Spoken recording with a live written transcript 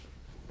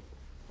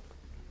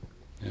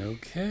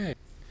Okay.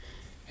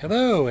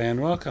 Hello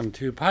and welcome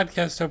to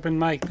Podcast Open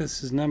Mic.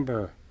 This is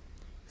number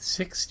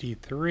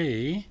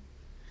 63.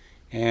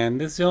 And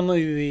this is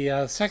only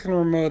the second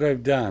remote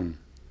I've done.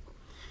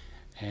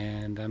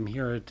 And I'm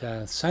here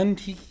at Sun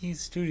Tiki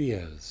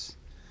Studios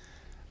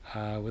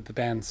with the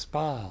band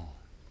Spall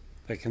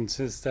that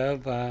consists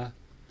of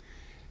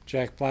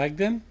Jack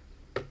Blagden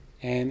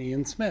and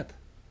Ian Smith.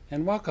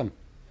 And welcome.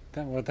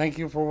 Well, thank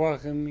you for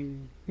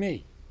welcoming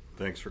me.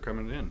 Thanks for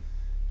coming in.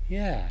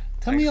 Yeah.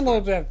 Tell me a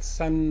little bit about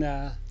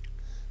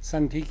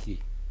Sun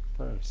Tiki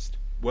first.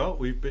 Well,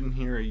 we've been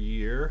here a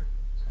year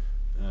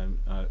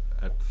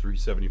at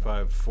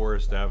 375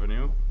 Forest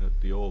Avenue at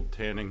the old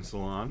tanning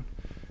salon.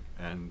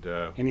 And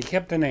you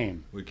kept the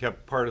name. We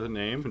kept part of the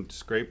name and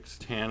scraped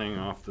tanning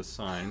off the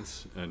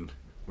signs. And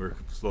we're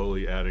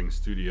slowly adding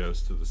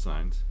studios to the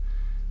signs.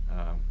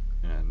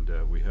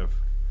 We have,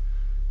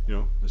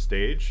 a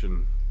stage,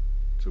 and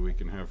so we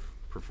can have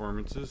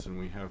performances, and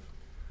we have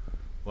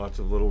lots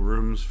of little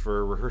rooms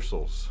for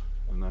rehearsals,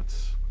 and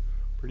that's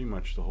pretty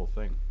much the whole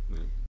thing.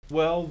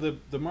 Well,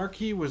 the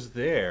marquee was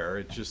there;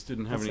 it just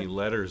didn't have any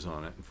letters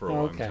on it for a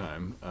long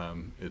time.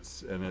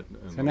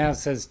 So now it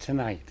says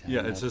tonight.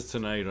 Yeah, it says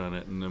tonight on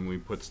it, and then we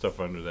put stuff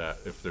under that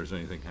if there's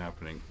anything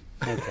happening.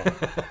 Okay.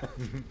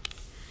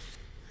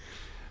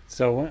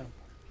 So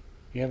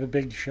you have a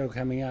big show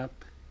coming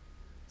up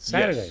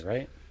Saturday, Yes.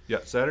 right? Yeah,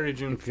 Saturday,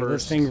 June 1st. If you're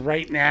listening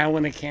right now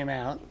when it came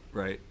out.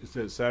 Right.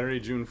 It's Saturday,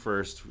 June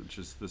 1st, which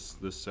is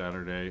this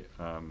Saturday.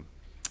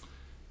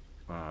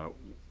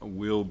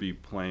 We'll be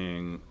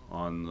playing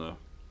on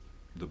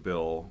the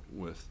bill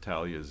with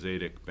Talia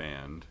Zadek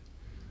Band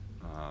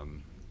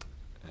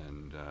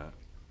and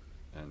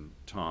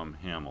Tom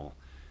Hamill.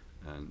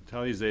 And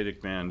Talia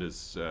Zadek Band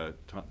is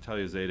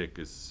Talia Zadek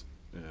is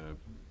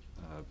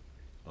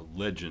a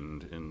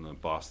legend in the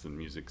Boston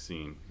music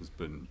scene. Has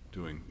been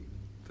doing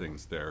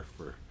things there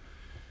for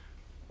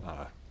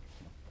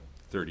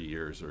 30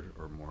 years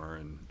or more,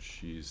 and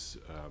she's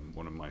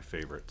one of my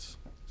favorites.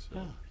 So.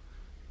 Oh.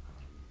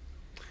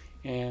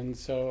 And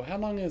so how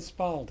long has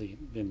Spall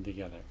been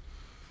together?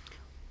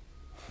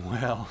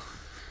 Well,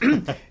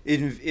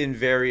 in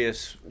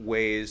various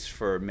ways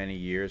for many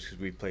years, because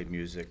we've played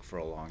music for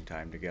a long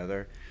time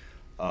together.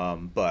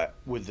 But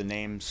with the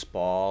name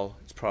Spall,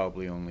 it's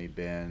probably only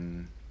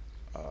been,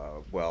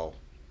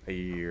 a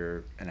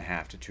year and a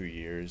half to 2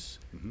 years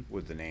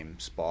with the name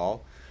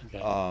Spall.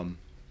 Okay.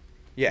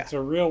 Yeah. It's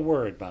a real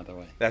word, by the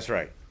way. That's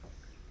right.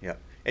 Yeah.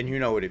 And you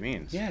know what it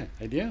means. Yeah,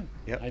 I do.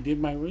 Yep. I did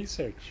my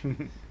research.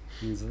 It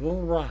means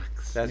little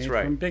rocks. That's made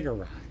right. From bigger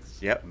rocks.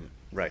 Yep.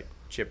 Right.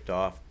 Chipped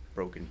off,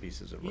 broken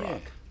pieces of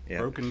rock. Yeah.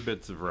 broken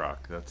bits of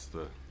rock. That's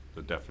the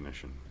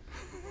definition.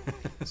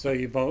 So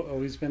you've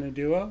always been a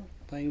duo,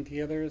 playing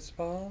together at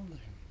Spall?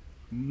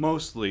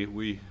 Mostly,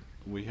 we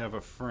have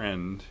a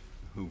friend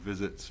who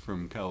visits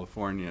from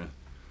California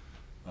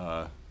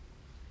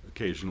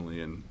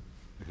occasionally, and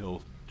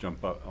he'll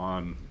jump up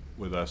on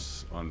with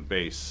us on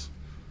bass,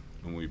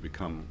 and we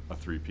become a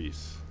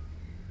three-piece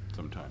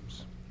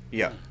sometimes.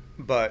 Yeah.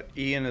 But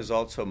Ian has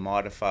also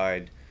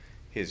modified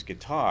his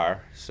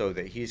guitar so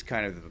that he's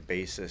kind of the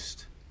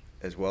bassist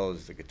as well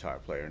as the guitar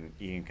player, and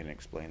Ian can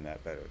explain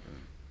that better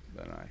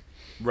than I.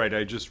 Right,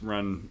 I just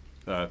run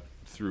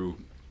through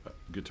a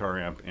guitar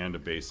amp and a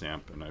bass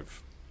amp, and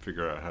I've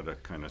figured out how to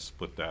kind of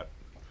split that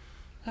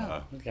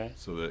Okay.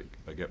 so that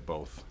I get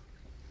both.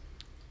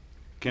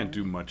 Can't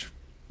do much,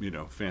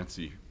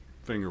 fancy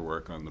finger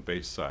work on the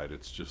bass side.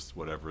 It's just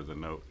whatever the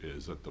note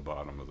is at the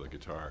bottom of the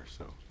guitar,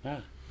 so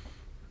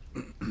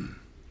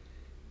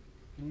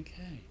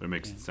Okay. it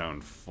makes it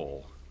sound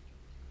full.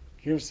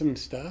 Here's some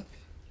stuff.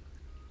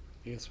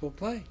 I guess we'll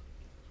play.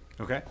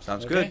 Okay,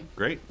 Sounds Okay. good.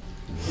 great.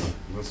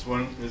 This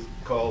one is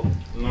called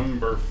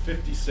number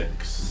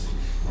 56.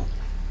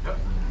 Yep.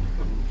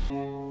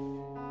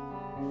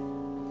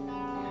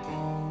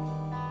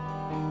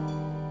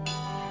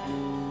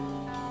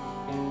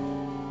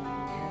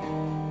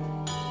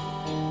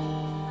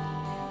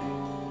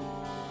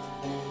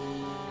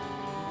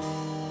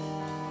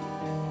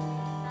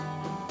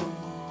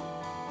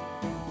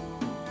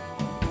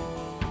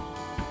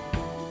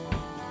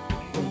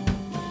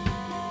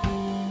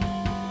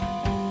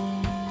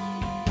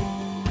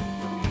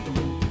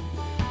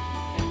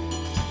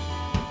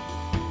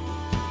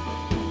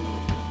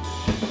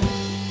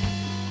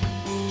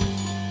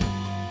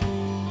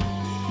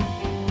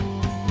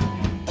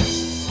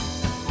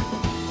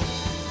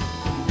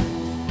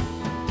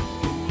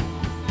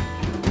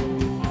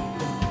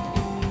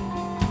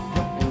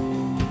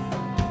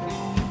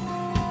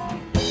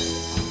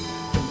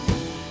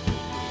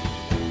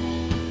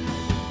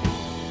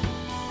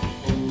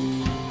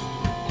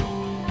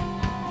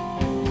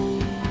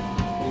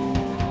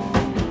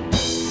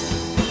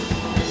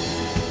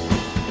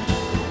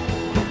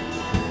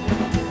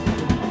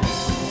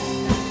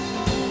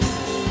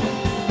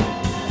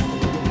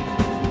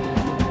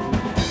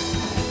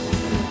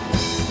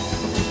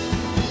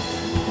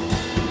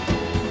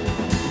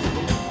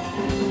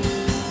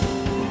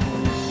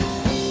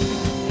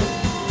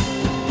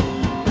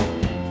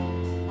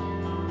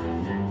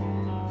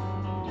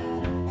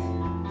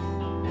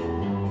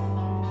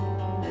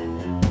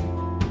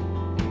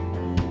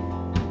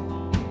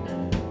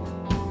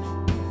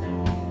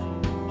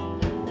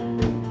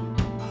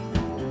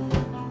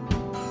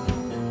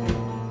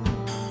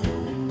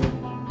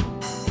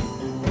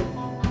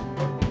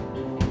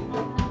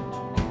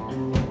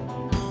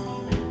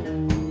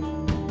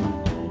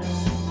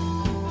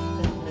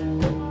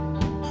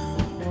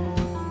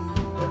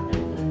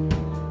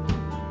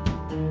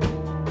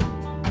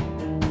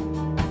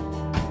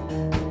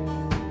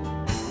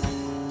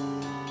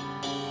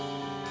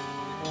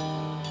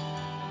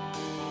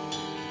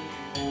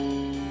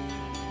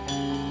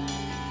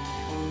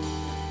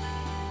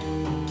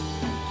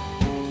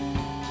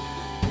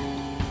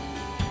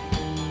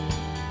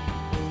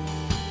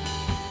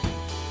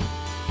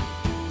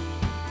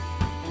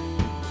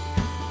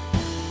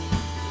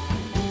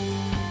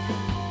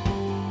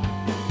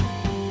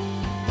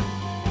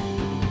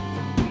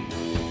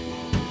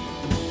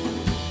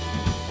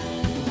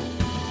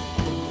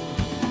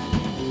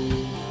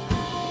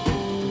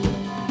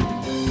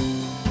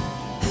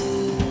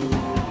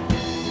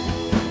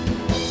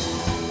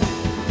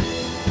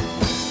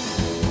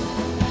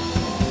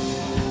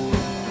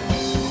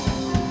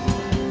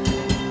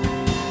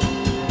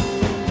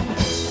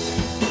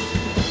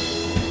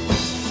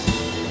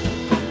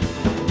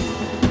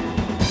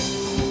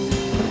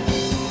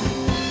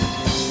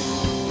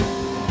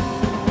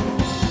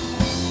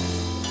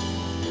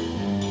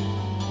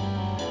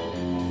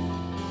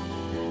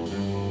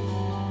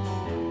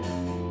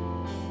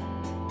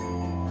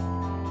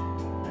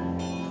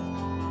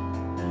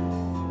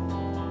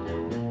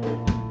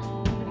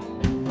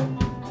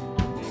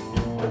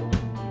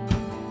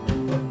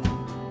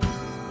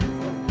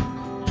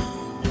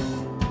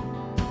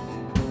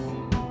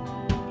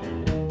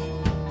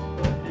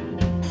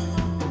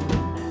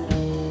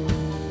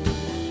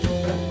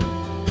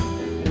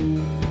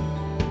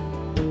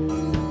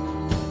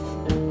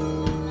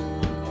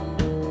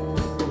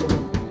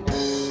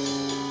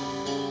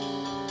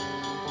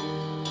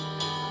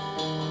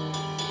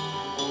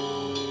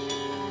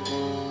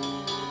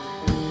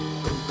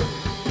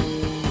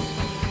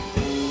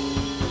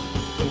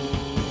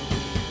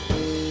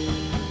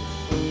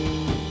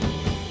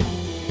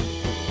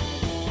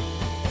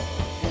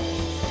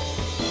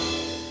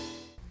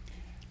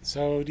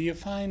 So, do you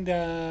find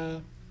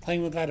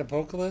playing without a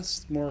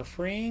vocalist more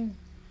freeing?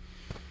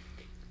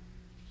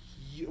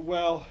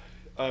 Well,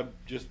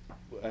 just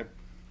I,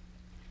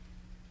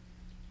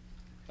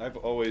 I've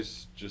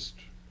always just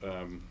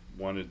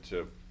wanted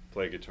to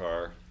play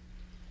guitar,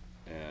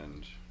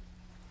 and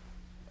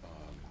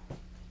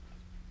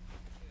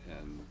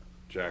and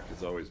Jack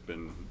has always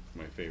been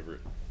my favorite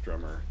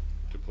drummer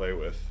to play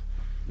with,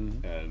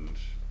 Mhm. and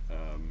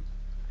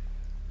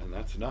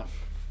that's enough,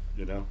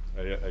 you know.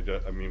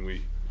 I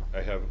mean,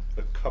 I have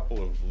a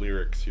couple of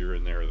lyrics here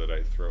and there that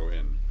I throw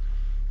in,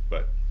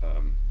 but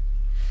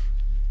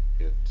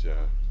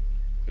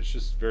it's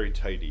just very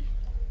tidy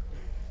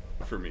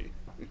for me,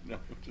 you know,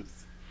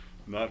 just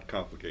not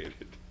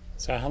complicated.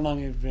 So, how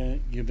long have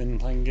you been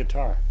playing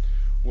guitar?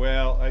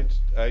 Well,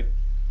 I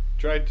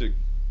tried to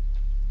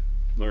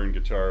learn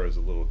guitar as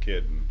a little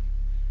kid and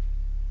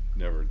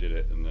never did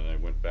it, and then I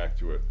went back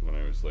to it when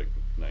I was like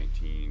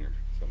 19 or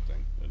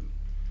something, and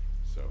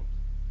so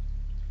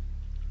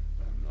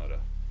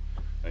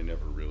I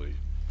never really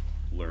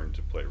learned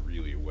to play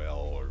really well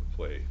or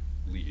play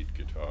lead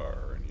guitar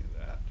or any of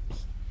that.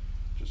 It's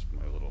just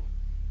my little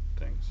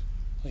things.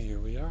 Well, here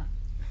we are.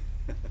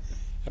 How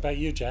about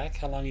you, Jack?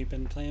 How long have you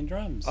been playing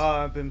drums?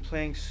 I've been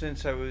playing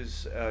since I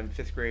was in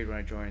 5th grade when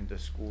I joined the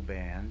school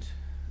band.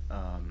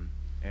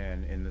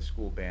 And in the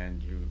school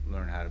band, you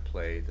learn how to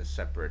play the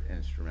separate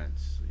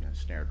instruments, you know,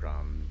 snare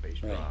drum,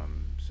 bass Right.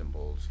 drum,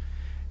 cymbals.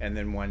 And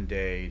then one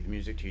day, the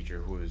music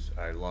teacher,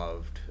 I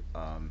loved,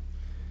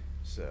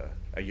 was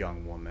a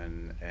young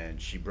woman,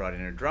 and she brought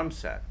in a drum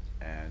set,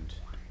 and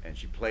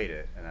she played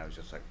it, and I was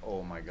just like,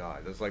 oh my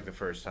God. That was like the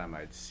first time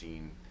I'd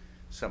seen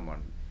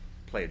someone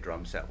play a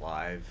drum set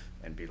live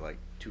and be like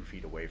 2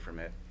 feet away from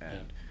it,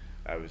 and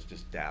I was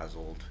just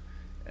dazzled.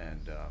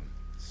 And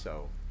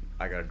so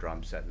I got a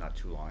drum set not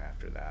too long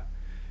after that,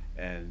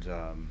 and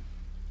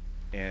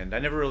I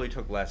never really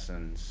took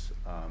lessons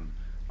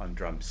on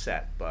drum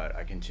set, but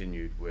I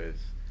continued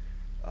with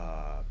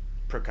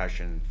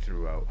percussion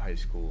throughout high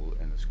school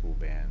and the school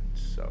band,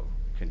 so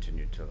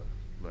continued to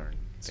learn.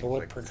 So, things what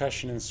like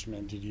percussion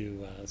instrument did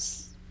you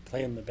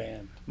play in the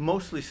band?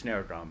 mostly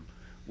snare drum,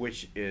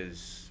 which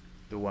is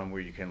the one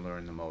where you can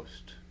learn the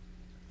most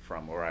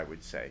from, or I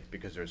would say,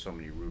 because there's so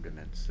many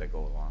rudiments that go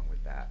along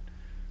with that,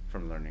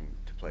 from learning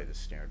to play the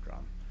snare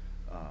drum.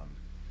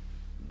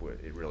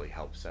 It really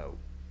helps out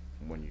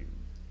when you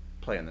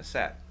play on the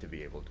set to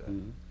be able to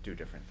Mhm. do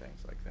different things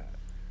like that.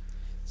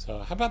 So,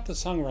 how about the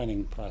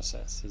songwriting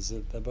process? Is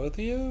it the both of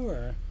you,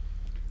 or?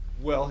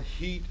 Well,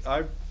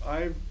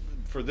 I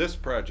for this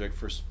project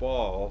for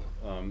Spall,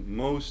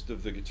 most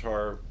of the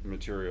guitar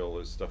material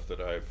is stuff that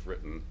I've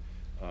written,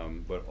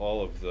 but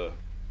all of the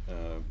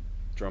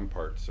drum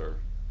parts are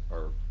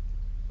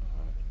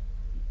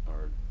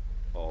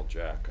all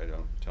Jack. I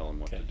don't tell him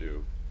what to Okay.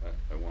 do.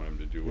 I want him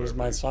to do Here's whatever.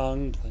 my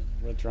song.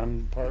 What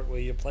drum part will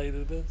you play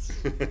to this?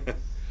 Think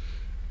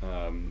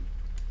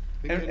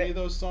And- any of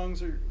those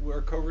songs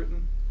were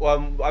co-written?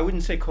 Well, I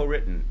wouldn't say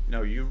co-written.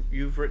 No,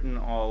 you've written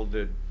all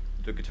the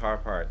guitar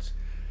parts,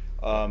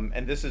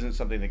 and this isn't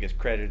something that gets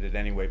credited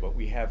anyway. But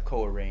we have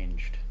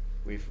co-arranged.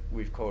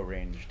 We've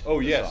co-arranged. Oh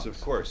the yes, songs.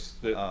 of course.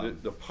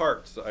 The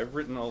parts. I've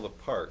written all the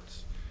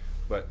parts,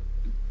 but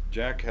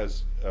Jack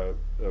has a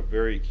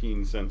very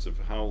keen sense of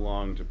how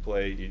long to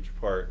play each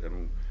part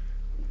and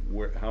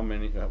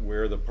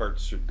where the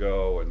parts should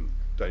go and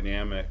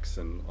dynamics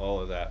and all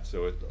of that.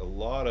 So a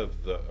lot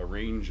of the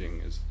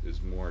arranging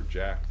is more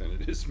Jack than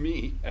it is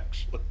me,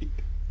 actually.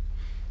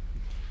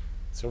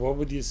 So, what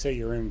would you say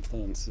your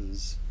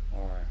influences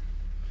are,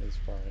 as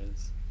far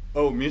as?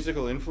 Oh,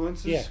 musical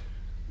influences? Yeah.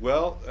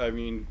 Well, I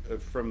mean,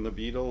 from the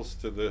Beatles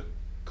to the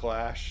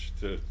Clash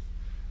to,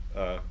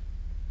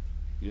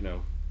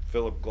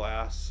 Philip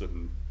Glass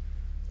and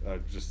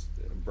just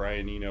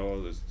Brian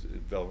Eno, this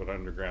Velvet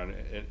Underground,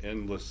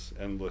 endless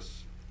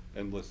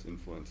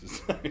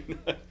influences. Do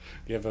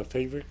you have a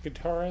favorite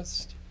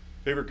guitarist?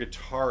 Favorite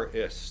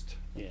guitarist?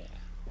 Yeah.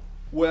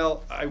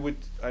 Well,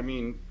 that's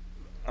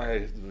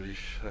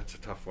a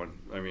tough one.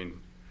 I mean,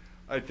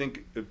 I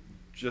think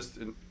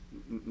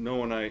no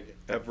one I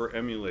ever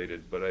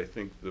emulated, but I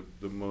think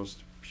the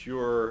most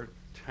pure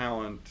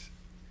talent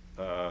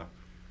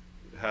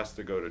has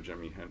to go to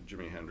Jimi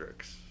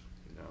Hendrix.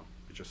 You know,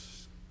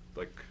 just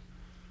like,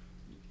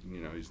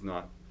 he's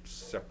not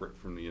separate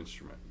from the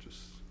instrument, just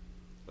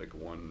like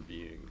one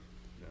being.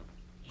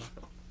 So.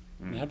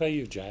 And how about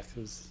you, Jack?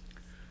 Who's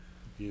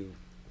you?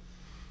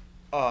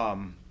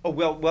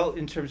 Well,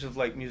 in terms of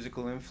like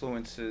musical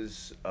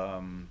influences,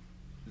 all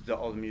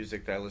the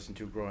music that I listened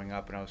to growing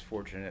up, and I was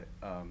fortunate.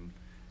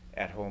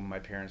 At home, my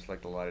parents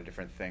liked a lot of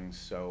different things,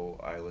 so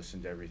I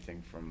listened to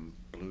everything from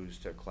blues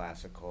to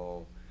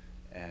classical,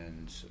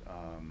 and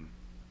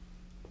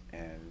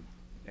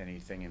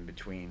anything in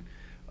between.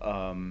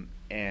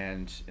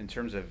 And in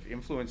terms of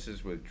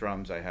influences with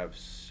drums, I have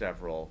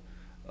several.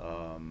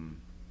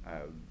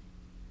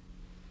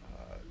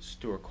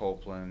 Stuart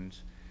Copeland,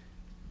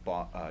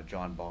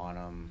 John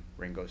Bonham,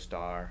 Ringo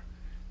Starr,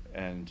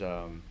 and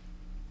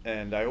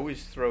I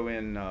always throw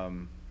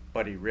in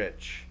Buddy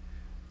Rich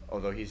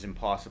although he's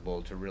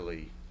impossible to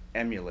really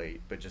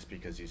emulate, but just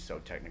because he's so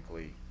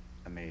technically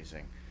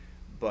amazing.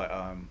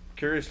 But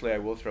curiously, I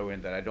will throw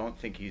in that I don't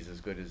think he's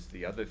as good as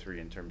the other three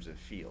in terms of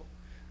feel,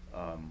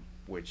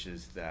 which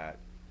is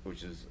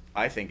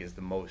I think is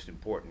the most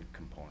important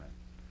component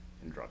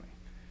in drumming.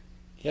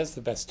 He has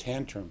the best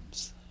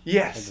tantrums.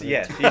 Yes,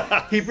 yes.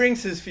 He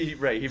brings his He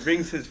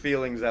brings his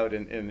feelings out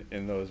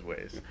in those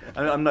ways.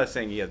 I'm not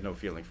saying he has no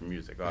feeling for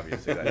music.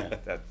 Obviously,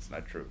 that's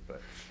not true.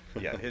 But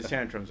yeah, his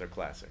tantrums are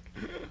classic.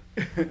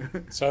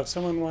 So if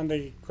someone wanted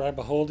to grab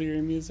a hold of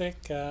your music,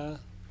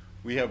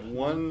 We have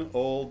one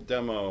old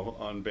demo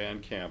on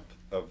Bandcamp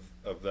of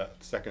that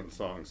second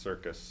song,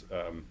 Circus,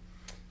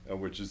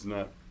 which is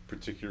not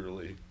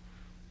particularly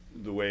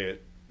the way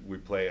we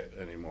play it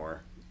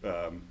anymore.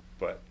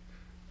 But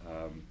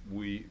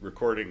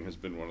recording has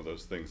been one of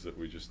those things that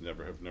we just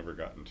have never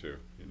gotten to,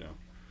 you know.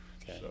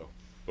 Okay. So,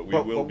 but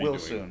But will be we'll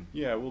doing. soon.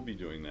 Yeah, we'll be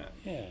doing that.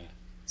 yeah.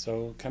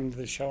 So come to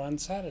the show on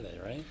Saturday,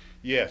 right?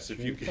 Yes,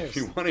 if you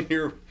June want to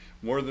hear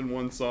more than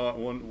one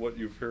song, what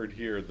you've heard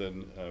here,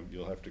 then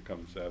you'll have to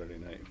come Saturday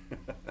night.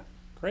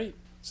 Great.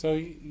 So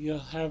you'll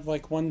have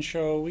like one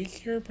show a week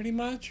here, pretty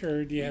much,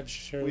 or do you have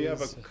shows? We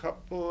have a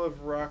couple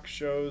of rock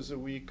shows a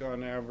week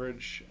on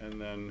average, and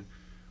then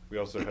we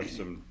also have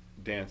some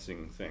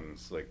dancing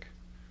things like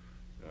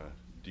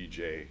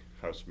DJ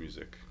house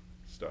music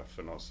stuff,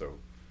 and also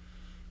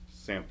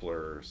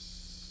sampler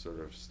sort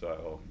of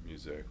style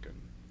music.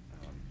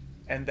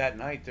 And that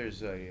night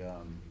there's a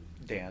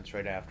dance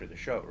right after the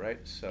show, right?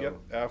 So Yep,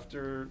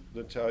 after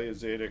the Talia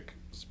Zadek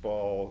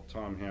Spall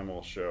Tom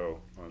Hamill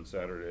show on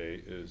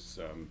Saturday is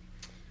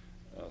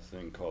a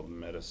thing called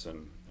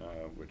Medicine,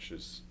 which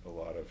is a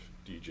lot of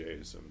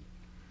DJs and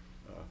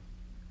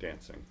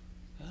dancing.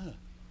 Ah,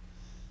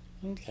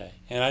 okay.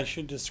 And I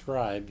should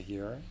describe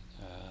here,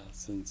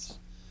 since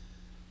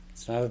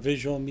it's not a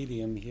visual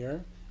medium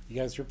here, you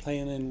guys are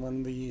playing in one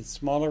of the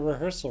smaller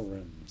rehearsal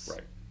rooms.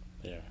 Right.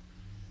 There.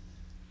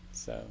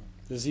 So,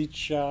 does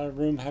each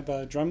room have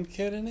a drum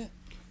kit in it?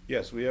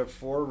 Yes, we have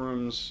 4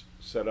 rooms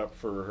set up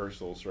for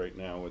rehearsals right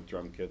now with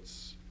drum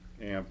kits,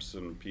 amps,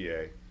 and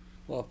PA.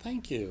 Well,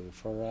 thank you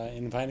for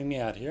inviting me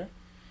out here.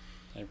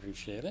 I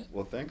appreciate it.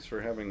 Well, thanks for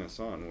having us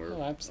on.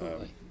 Oh,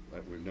 absolutely.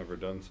 We've never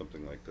done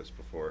something like this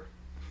before.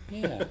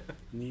 Yeah.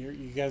 And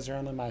you guys are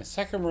on my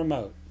second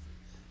remote.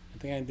 I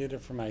think I did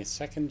it for my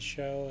second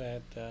show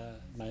at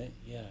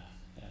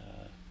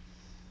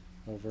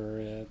over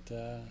at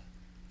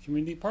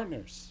Community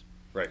Partners.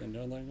 Right. They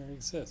no longer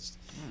exist.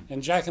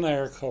 And Jack and I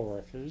are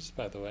co-workers,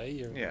 by the way.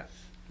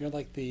 You're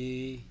like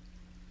maybe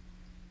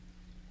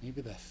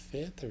the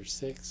 5th or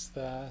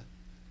 6th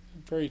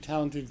very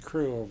talented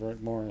crew over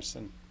at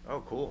Morrison.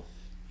 Oh, cool.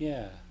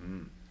 Yeah.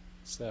 Mm.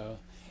 So,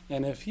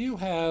 and if you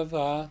have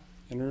an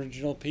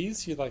original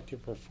piece you'd like to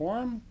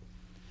perform,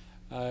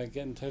 get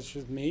in touch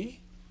with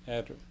me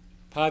at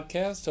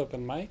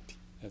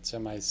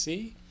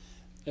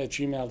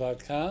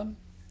podcastopenmic@gmail.com.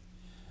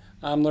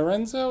 I'm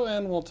Lorenzo,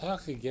 and we'll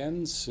talk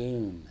again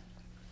soon.